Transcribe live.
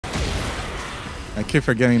I keep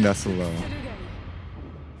forgetting that's low.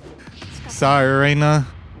 Sorry, Reina.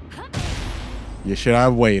 You should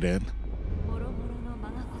have waited.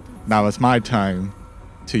 Now it's my time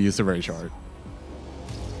to use the rage art.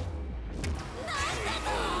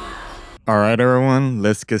 Alright everyone,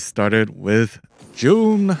 let's get started with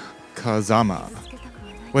Jun Kazama.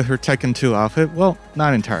 With her Tekken 2 outfit, well,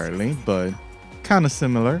 not entirely, but kind of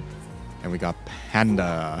similar. And we got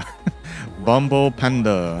Panda. Bumble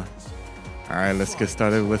Panda. Alright, let's get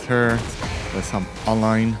started with her. With some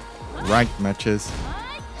online ranked matches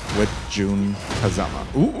with Jun Kazama.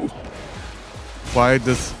 Ooh! Why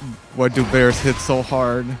do bears hit so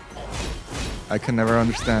hard? I can never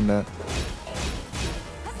understand that.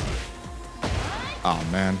 Oh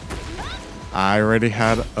man. I already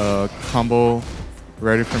had a combo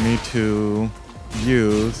ready for me to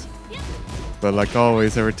use. But like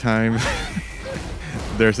always, every time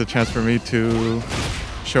there's a chance for me to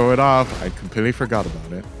show it off, I completely forgot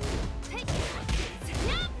about it.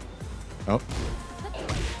 Oh.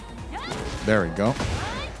 There we go.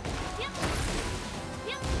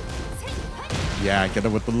 Yeah, get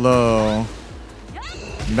it with the low.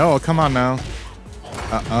 No, come on now.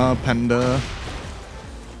 Panda.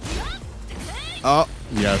 Oh,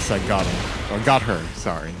 yes, I got him. Or got her,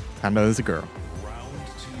 sorry. Panda is a girl.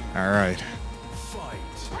 Alright.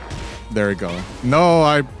 There we go. No,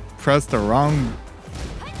 I pressed the wrong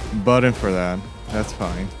button for that. That's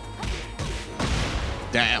fine.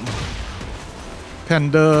 Damn.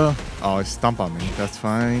 Panda. Oh, he stomped on me. That's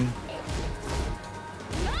fine.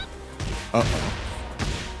 Uh-oh.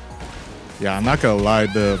 Yeah, I'm not gonna lie.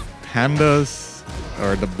 The pandas,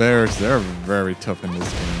 or the bears, they're very tough in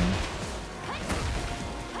this game.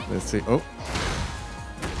 Let's see. Oh.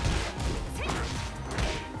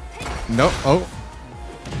 No. Oh.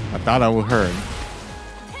 I thought I would hurt.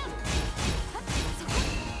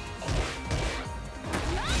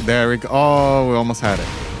 There we go. Oh, we almost had it.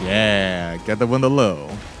 Yeah. Get them with the low.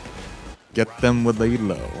 Get them with the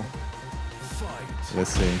low.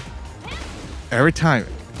 Let's see. Every time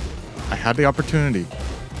I had the opportunity,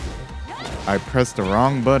 I pressed the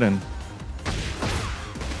wrong button.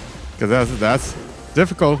 Because that's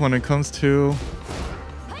difficult when it comes to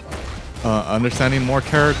understanding more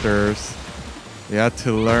characters. You have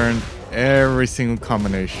to learn every single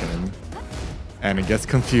combination. And it gets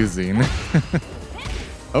confusing.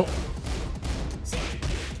 Oh.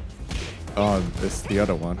 Oh, it's the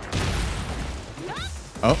other one.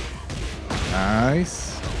 Oh.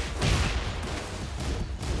 Nice.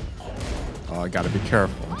 Oh, I gotta be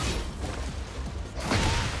careful.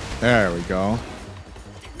 There we go.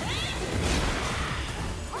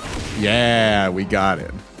 Yeah, we got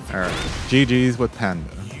it. All right, GG's with Panda.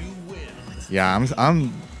 Yeah,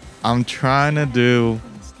 I'm trying to do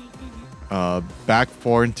back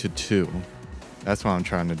 4 into 2. That's what I'm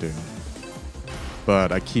trying to do.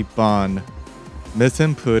 But I keep on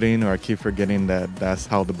misinputting, or I keep forgetting that that's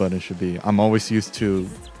how the button should be. I'm always used to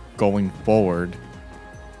going forward,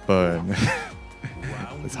 but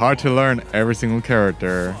it's hard to learn every single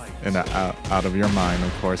character in out of your mind,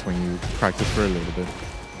 of course, when you practice for a little bit.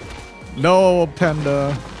 No,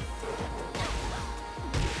 Panda.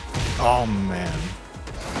 Oh man,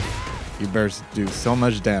 you bears do so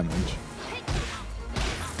much damage.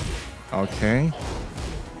 Okay.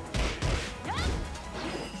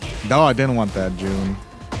 No, I didn't want that, Jun.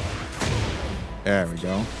 There we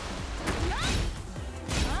go.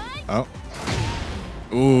 Oh.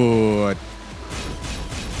 Ooh.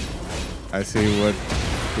 I see what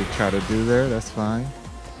you try to do there. That's fine.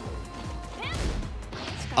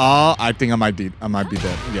 Oh, I think I might be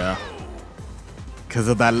dead. Yeah. Because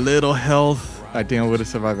of that little health, I think I would have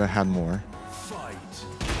survived if I had more.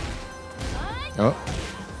 Oh.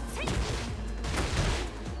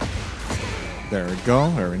 There we go.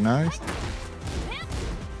 Very nice.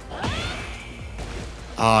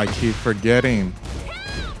 Oh, I keep forgetting.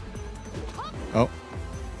 Oh.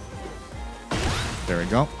 There we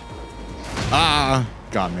go. Ah,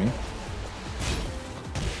 got me.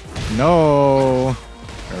 No.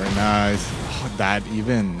 Very nice. Oh, that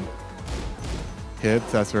even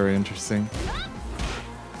hits. That's very interesting.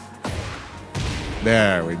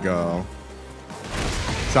 There we go.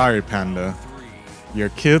 Sorry, Panda. You're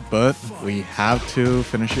cute, but we have to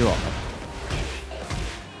finish you off.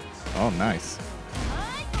 Oh, nice.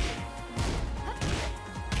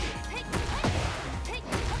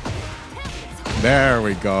 There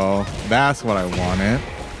we go. That's what I wanted.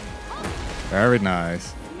 Very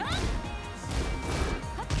nice.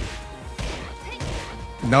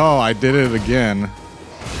 No, I did it again.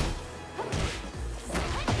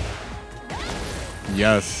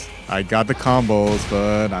 Yes, I got the combos,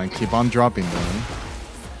 but I keep on dropping them.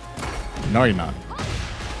 No, you're not.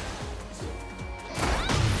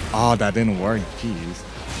 Oh, that didn't work. Jeez.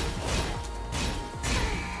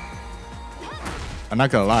 I'm not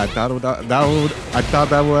gonna lie. I thought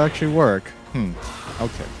that would actually work.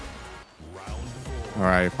 Okay. All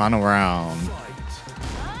right, final round.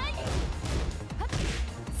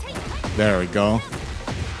 There we go.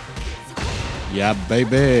 Yeah,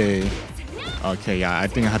 baby. Okay, yeah, I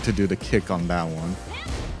think I had to do the kick on that one.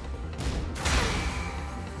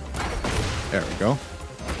 There we go.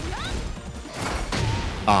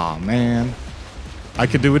 Aw, man. I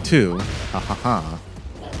could do it too. Ha ha ha.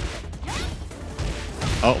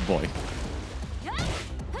 Oh, boy.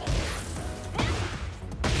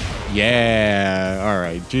 Yeah. All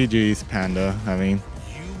right. GG's, Panda. I mean,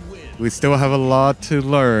 we still have a lot to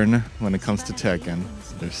learn when it comes to Tekken.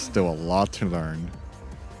 There's still a lot to learn.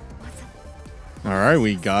 All right.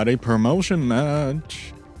 We got a promotion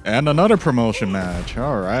match. And another promotion match.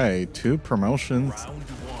 All right. 2 promotions.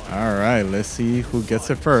 All right. Let's see who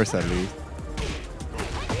gets it first, at least.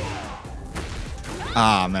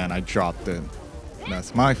 Ah, man. I dropped it.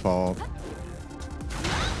 That's my fault.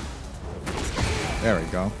 There we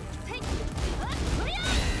go.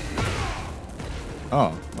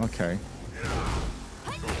 Oh, okay.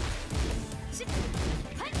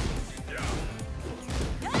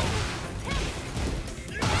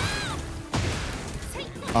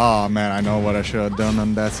 Oh man, I know what I should have done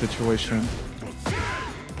in that situation.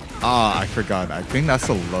 Ah, I forgot. I think that's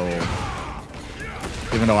a low.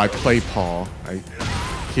 Even though I play Paul, I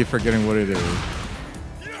keep forgetting what it is.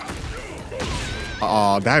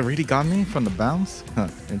 Oh, that really got me from the bounce? Huh,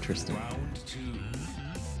 interesting.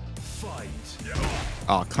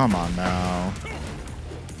 Oh, come on now.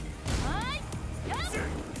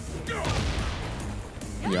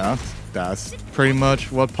 Yeah, that's pretty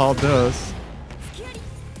much what Paul does.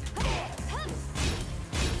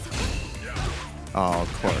 Oh,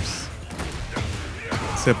 of course.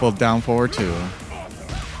 Simple down forward too.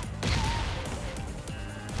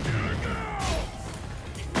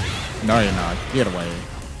 No, you're not. Get away.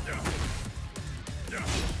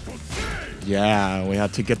 Yeah, we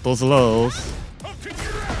had to get those lows.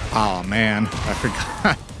 Oh, man. I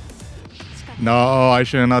forgot. No, I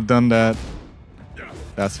should have not done that.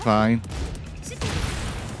 That's fine.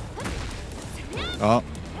 Oh.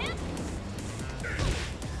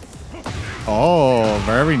 Oh,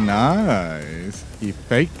 very nice. He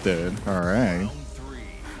faked it. All right.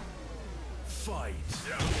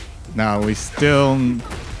 Now we still...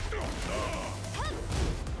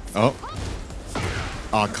 Oh.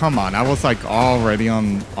 Oh, come on. I was like already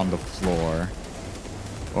on the floor.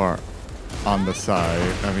 Or on the side.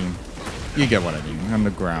 I mean, you get what I mean. On the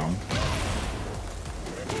ground.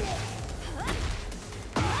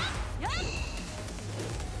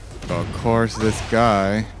 Of course, this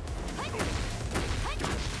guy.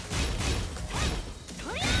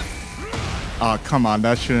 Oh, come on.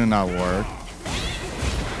 That should not work.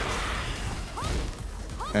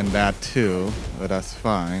 And that too. But that's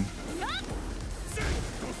fine.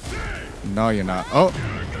 No, you're not. Oh.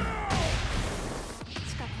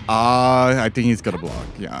 I think he's gonna block.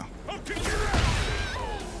 Yeah.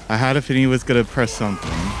 I had a feeling he was gonna press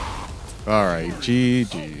something. Alright,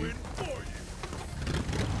 GG.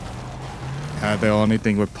 The only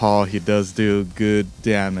thing with Paul, he does do good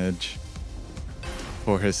damage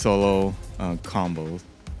for his solo combos.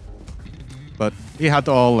 But he had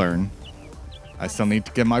to all learn. I still need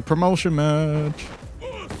to get my promotion match.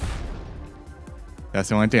 That's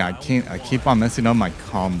the only thing. I keep on messing up my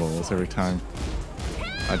combos every time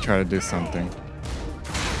I try to do something.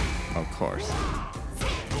 Of course.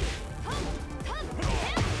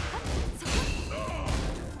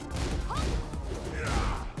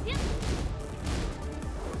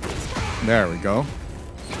 There we go.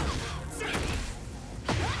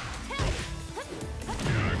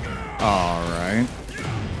 All right.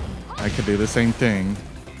 I could do the same thing.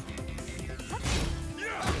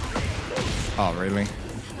 Oh, really?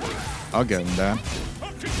 I'll get him that.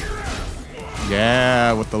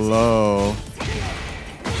 Yeah, with the low.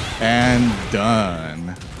 And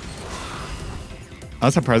done.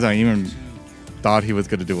 I'm surprised I even thought he was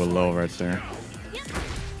going to do a low right there.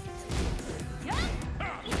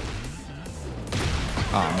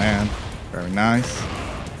 Oh, man. Very nice.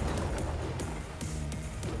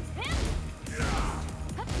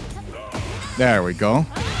 There we go.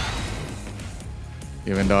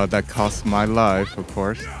 Even though that cost my life, of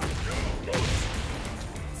course.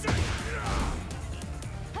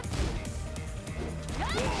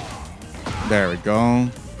 There we go.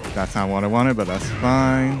 That's not what I wanted, but that's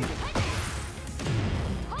fine.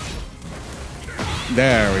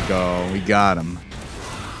 There we go. We got him.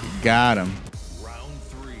 We got him.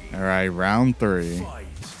 All right, round 3.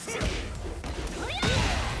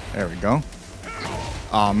 There we go.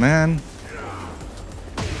 Oh man.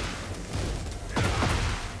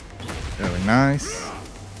 Very nice.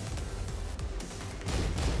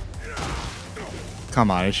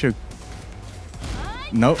 Come on, it should.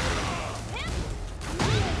 Nope.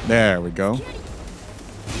 There we go.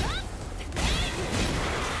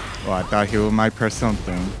 Oh, I thought he might press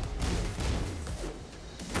something.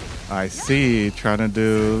 I see, trying to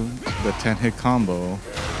do the 10-hit combo.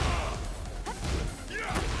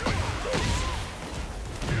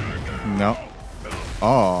 No.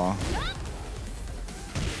 Oh.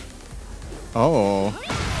 Oh.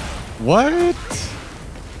 What?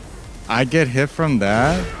 I get hit from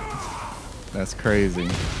that? That's crazy.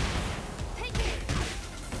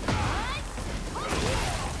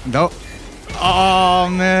 Nope. Oh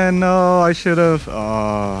man, no, I should have.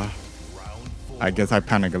 I guess I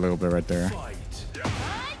panicked a little bit right there.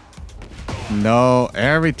 No,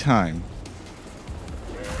 every time.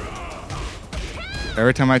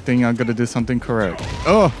 Every time I think I'm gonna do something correct.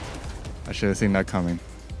 Oh! I should have seen that coming.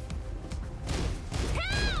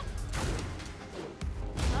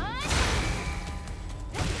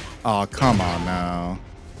 Oh, come on now.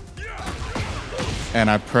 And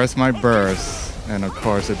I press my burst, and of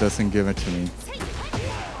course it doesn't give it to me.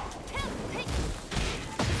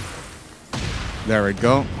 There we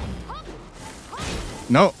go.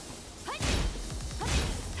 No.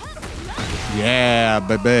 Yeah,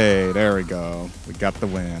 baby. There we go. We got the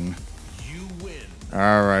win.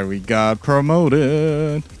 All right, we got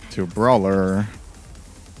promoted to Brawler.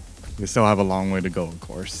 We still have a long way to go, of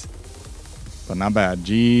course. But not bad.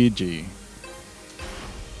 GG.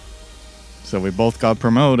 So we both got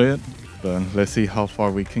promoted, but let's see how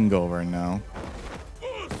far we can go right now.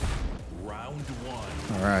 Round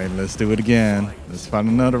 1. All right, let's do it again. Let's find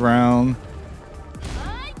another round.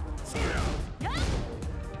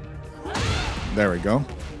 There we go.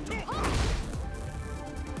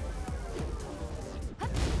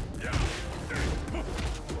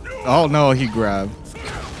 Oh no, he grabbed.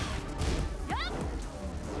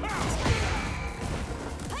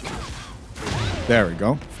 There we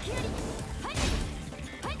go.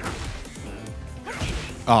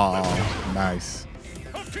 Oh, nice.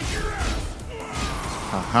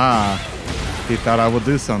 Haha. He thought I would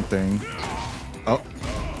do something. Oh.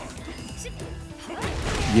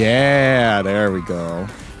 Yeah, there we go.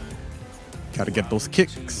 Gotta get those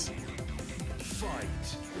kicks.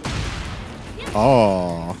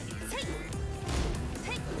 Oh.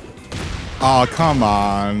 Oh, come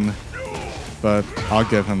on. But I'll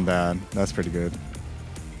give him that. That's pretty good.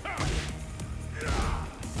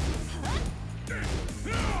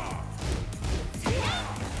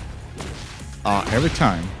 Every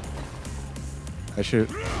time. I should.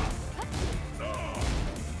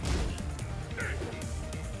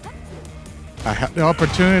 I had the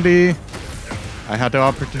opportunity. I had the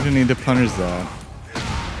opportunity to punish that.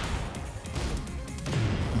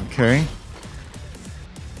 Okay.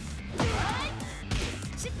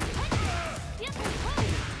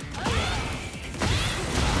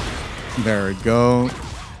 There we go.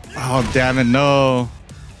 Oh, damn it, no.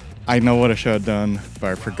 I know what I should have done,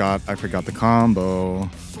 but I forgot the combo.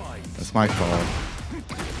 That's my fault.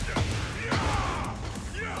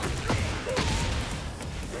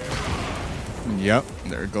 Yep,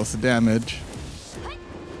 there goes the damage.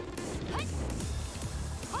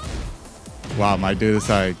 Wow, my dude is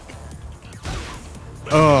like...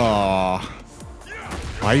 Oh.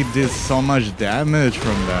 Why you did so much damage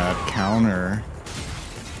from that counter?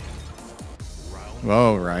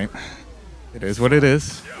 Well, right. It is what it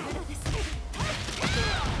is.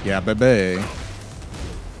 Yeah, baby.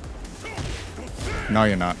 No,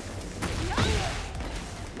 you're not.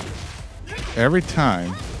 Every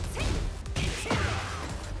time.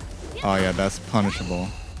 Oh, yeah, that's punishable.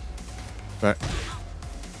 But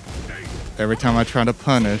every time I try to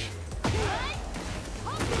punish,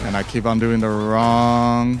 and I keep on doing the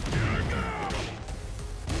wrong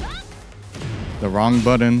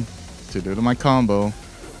button to do my combo.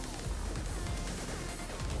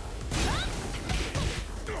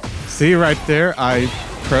 See right there, I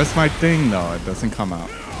press my thing. No, it doesn't come out.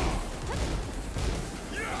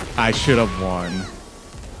 I should have won.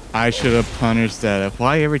 I should have punished that.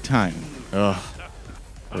 Why every time? Ugh.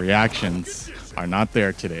 Reactions are not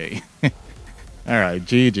there today. All right,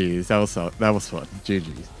 GG's. That was fun.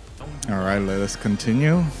 GG's. All right, let us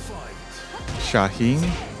continue. Shaheen.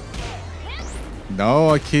 No,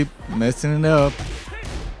 I keep messing it up.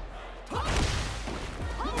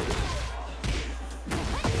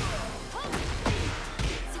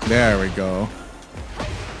 There we go.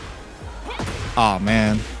 Oh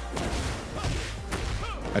man.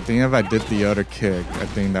 I think if I did the other kick, I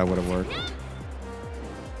think that would have worked.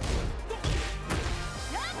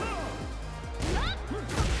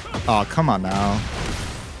 Oh, come on now.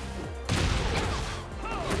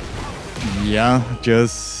 Yeah,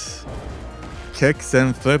 just kicks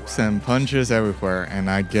and flips and punches everywhere, and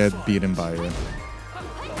I get beaten by it.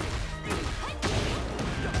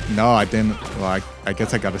 No, I didn't. Well, I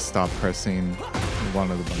guess I gotta stop pressing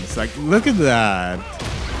one of the buttons. Like, look at that.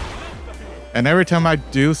 And every time I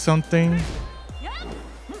do something,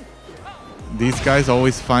 these guys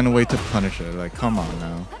always find a way to punish it. Like, come on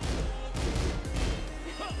now.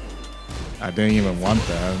 I didn't even want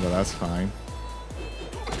that, but that's fine.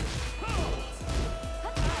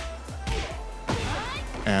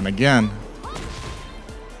 And again.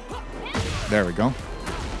 There we go.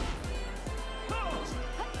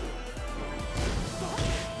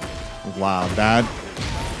 Wow, that...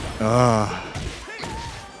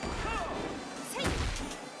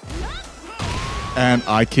 And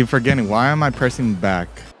I keep forgetting. Why am I pressing back?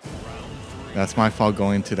 That's my fault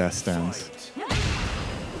going to that stance.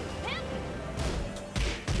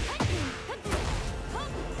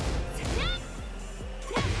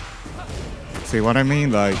 See what I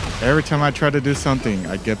mean? Like, every time I try to do something,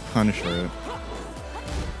 I get punished for it.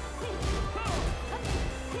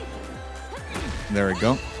 There we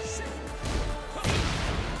go.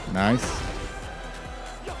 Nice.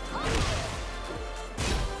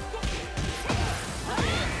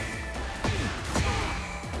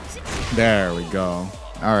 There we go.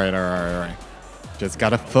 Alright. Just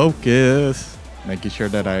gotta focus. Making sure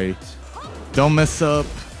that I don't mess up.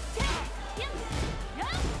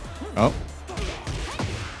 Oh.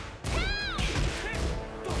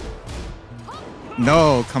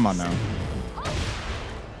 No, come on now.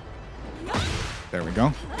 There we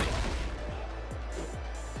go.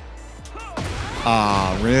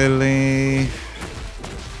 Ah, really?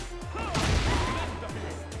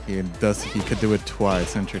 He could do it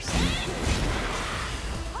twice. Interesting.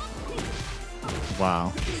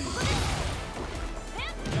 Wow.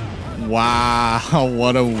 Wow,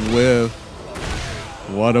 what a whiff.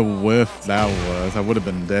 What a whiff that was. I would have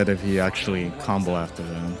been dead if he actually combo after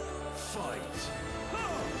that.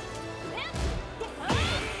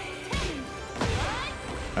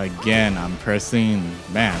 Again, I'm pressing.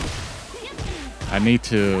 Man, I need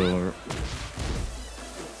to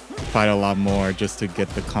fight a lot more just to get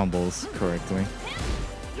the combos correctly.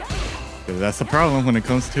 Because that's the problem when it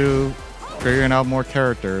comes to figuring out more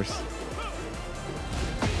characters.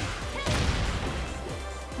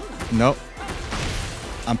 Nope.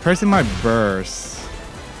 I'm pressing my burst.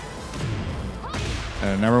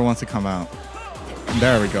 And it never wants to come out.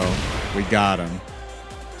 There we go. We got him.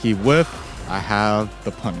 He whiffed. I have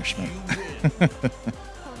the punishment.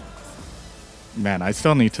 Man, I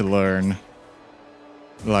still need to learn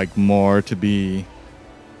like more to be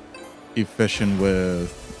efficient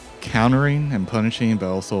with countering and punishing,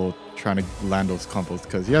 but also trying to land those combos.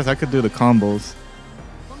 Because yes, I could do the combos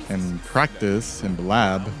in practice in the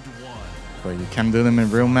lab, but you can't do them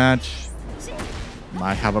in real match.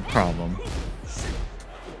 Might have a problem.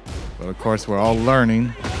 But of course, we're all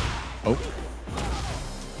learning. Oh.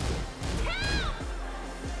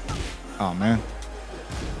 Oh man.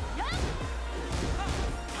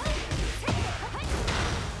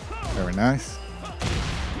 Very nice.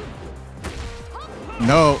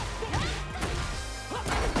 No.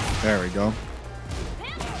 There we go.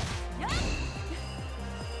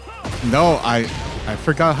 No, I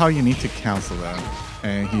forgot how you need to cancel that.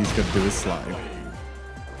 And he's gonna do his slide.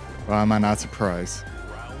 Why am I not surprised?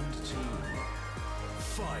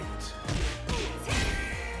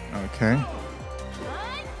 Okay.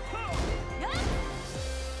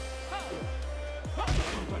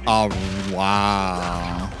 Oh,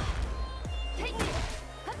 wow.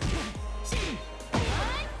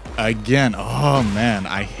 Again. Oh, man.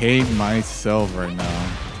 I hate myself right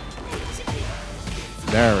now.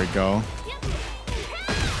 There we go.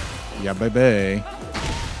 Yeah, baby.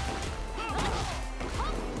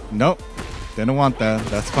 Nope. Didn't want that.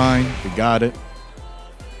 That's fine. We got it.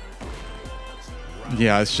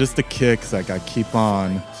 Yeah, it's just the kicks. Like, I keep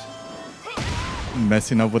on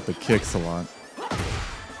messing up with the kicks a lot.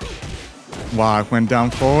 Wow, I went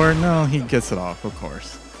down forward? No, he gets it off, of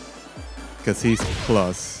course. Because he's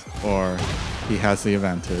plus, or he has the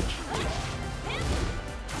advantage.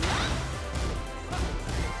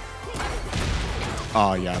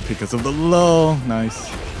 Oh yeah, because of the low.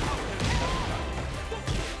 Nice.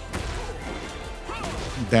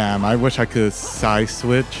 Damn, I wish I could side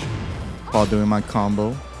switch while doing my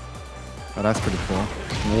combo. Oh, that's pretty cool.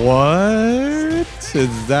 What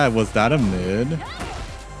is that? Was that a mid?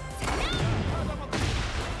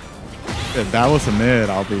 If that was a mid,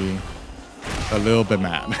 I'll be a little bit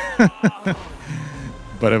mad.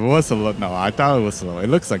 But if it was a low, no, I thought it was low. It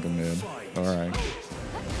looks like a mid. All right.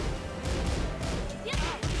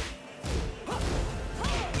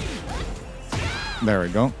 There we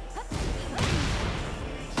go.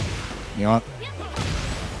 You know what?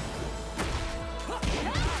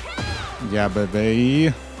 Yeah,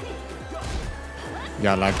 baby.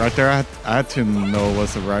 Yeah, like right there, I had to know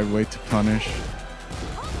what's the right way to punish.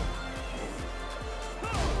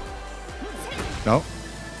 Nope.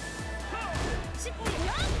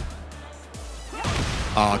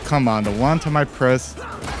 Oh, come on. The one time I press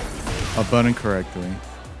a button correctly.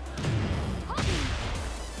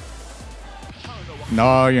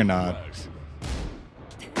 No, you're not.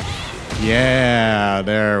 Yeah,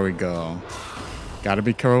 there we go. Gotta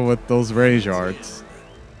be careful with those rage arts.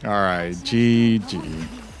 Alright, GG.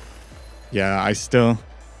 Yeah, I still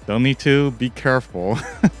need to be careful.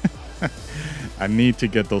 I need to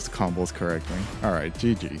get those combos correctly. Alright,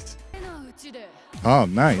 GG's. Oh,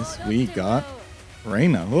 nice. We got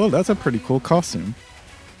Reina. Oh, that's a pretty cool costume.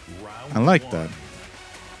 I like that.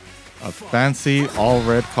 A fancy all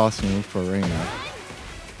red costume for Reina.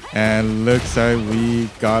 And looks like we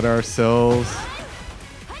got ourselves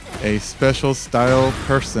a special style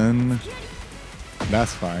person.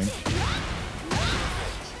 That's fine.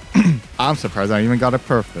 I'm surprised I even got it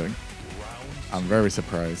perfect. I'm very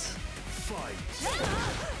surprised.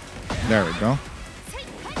 There we go.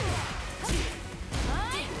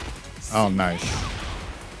 Oh, nice.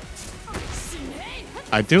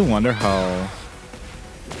 I do wonder how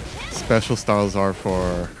special styles are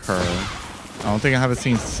for her. I don't think I haven't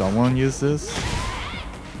seen someone use this.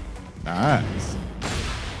 Nice.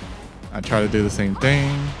 I try to do the same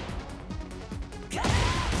thing.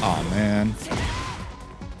 Oh man.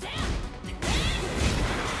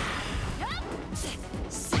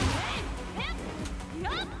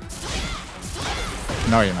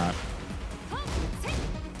 No, you're not.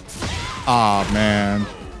 Oh man.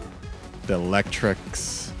 The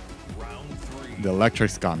electrics. The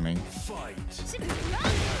electrics got me.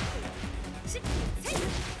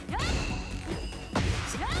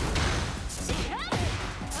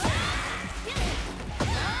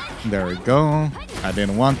 There we go. I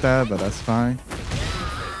didn't want that, but that's fine.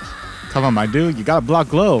 Come on, my dude. You gotta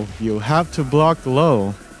block low. You have to block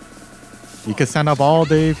low. You can stand up all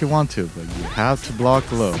day if you want to, but you have to block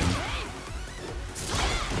low.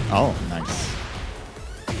 Oh, nice.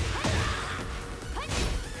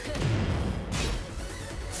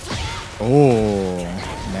 Oh,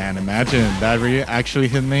 man. Imagine that actually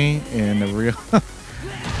hit me in a real...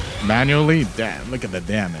 manually. Damn, look at the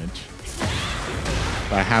damage.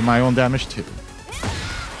 I have my own damage too.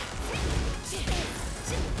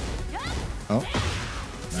 Oh,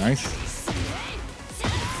 nice.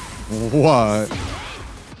 What?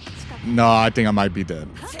 No, I think I might be dead.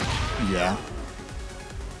 Yeah.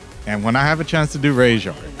 And when I have a chance to do rage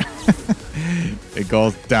art, it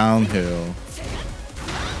goes downhill.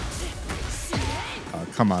 Oh,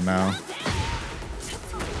 come on now.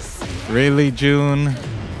 Really, June?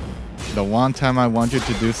 The one time I want you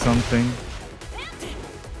to do something.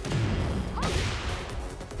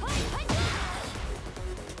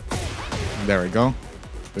 There we go.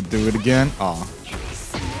 We'll do it again. Oh.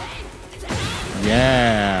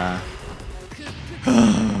 Yeah.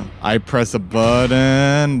 I press a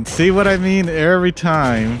button. See what I mean? Every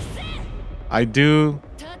time I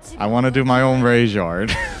want to do my own rage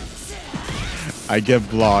art. I get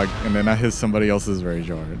blocked and then I hit somebody else's rage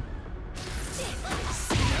art.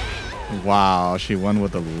 Wow, she went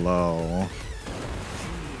with a low.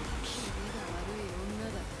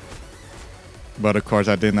 But of course,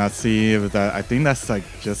 I did not see if that. I think that's like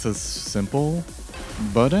just a simple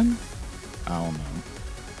button. I don't know.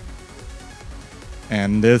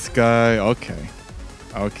 And this guy,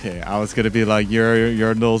 okay, I was gonna be like,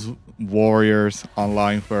 you're those warriors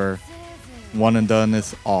online for one and done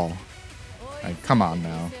is all. Like, come on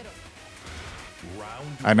now.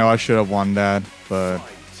 I know I should have won that, but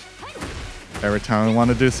every time I want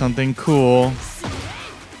to do something cool,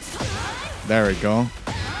 there we go.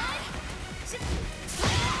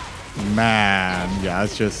 Man, yeah,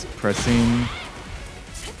 it's just pressing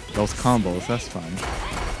those combos. That's fine.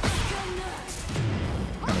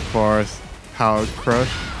 And of course, power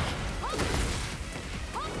crush.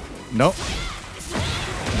 Nope.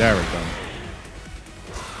 There we go.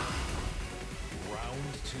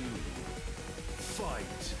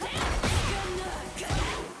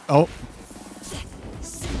 Oh.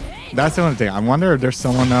 That's the only thing. I wonder if there's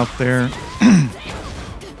someone out there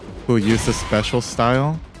who uses special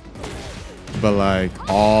style, but like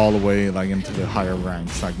all the way like into the higher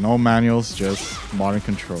ranks. Like no manuals, just modern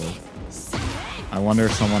control. I wonder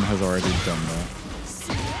if someone has already done that.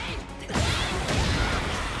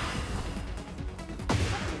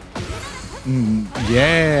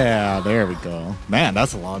 Yeah, there we go. Man,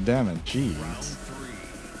 that's a lot of damage. Jeez.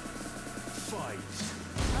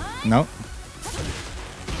 Nope.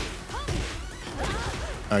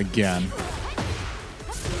 Again.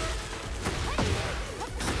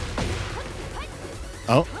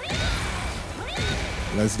 Oh.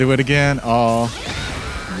 Let's do it again. Oh.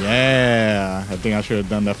 Yeah. I think I should have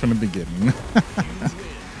done that from the beginning.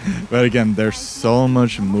 But again, there's so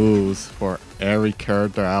much moves for every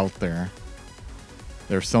character out there.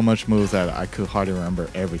 There's so much moves that I could hardly remember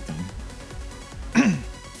everything.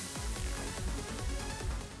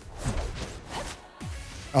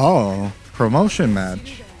 Oh, promotion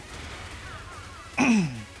match.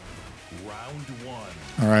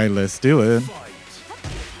 All right, let's do it.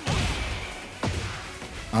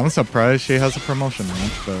 I'm surprised she has a promotion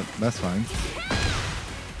match, but that's fine.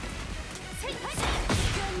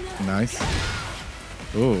 Nice.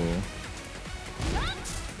 Ooh.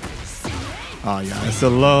 Oh yeah, it's a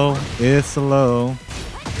low. It's a low.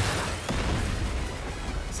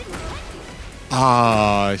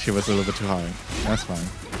 Ah, she was a little bit too high. That's fine.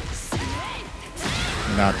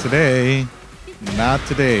 Not today. Not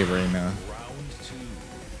today, Reina.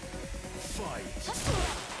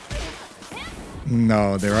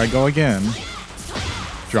 No, there I go again.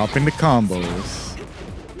 Dropping the combos.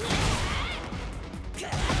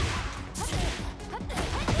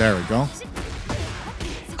 There we go.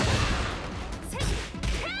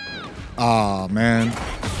 Oh man.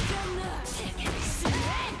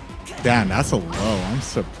 Damn, that's a low. I'm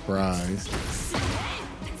surprised.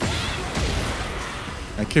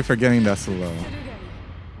 I keep forgetting that's a low.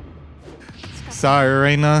 Sorry,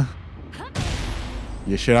 Reina.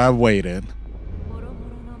 You should have waited.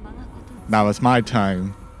 Now it's my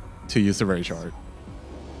time to use the rage art.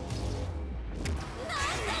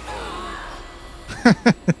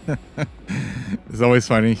 It's always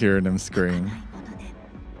funny hearing them scream.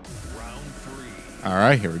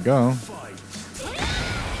 Alright, here we go.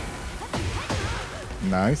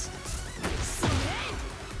 Nice.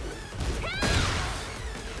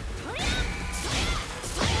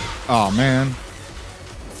 Oh man.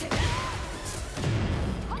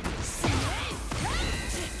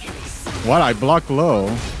 What? I blocked low.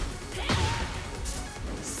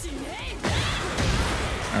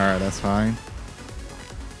 Alright, that's fine.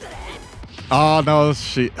 Oh no,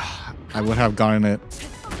 I would have gotten it.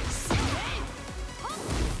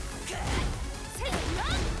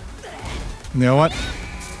 You know what?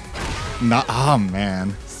 No, oh man.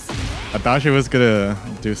 I thought she was gonna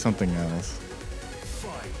do something else.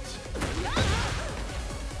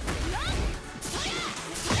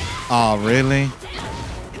 Oh, really?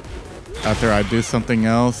 After I do something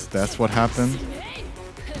else, that's what happened?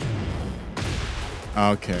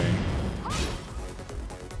 Okay.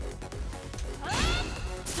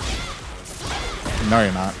 No,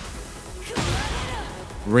 you're not.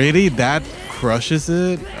 Really? That crushes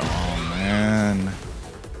it? Oh, man.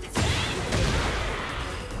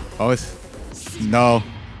 Oh, it's... No.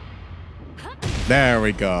 There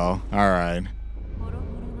we go. Alright.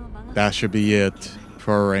 That should be it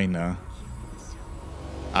for Reina.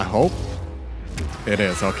 I hope. It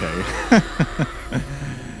is, okay.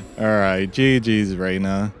 Alright, GG's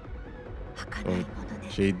Reina. Well,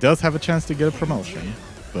 she does have a chance to get a promotion,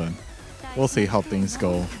 but we'll see how things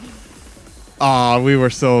go. Ah, we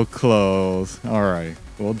were so close. Alright,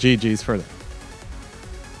 well, GG's for that.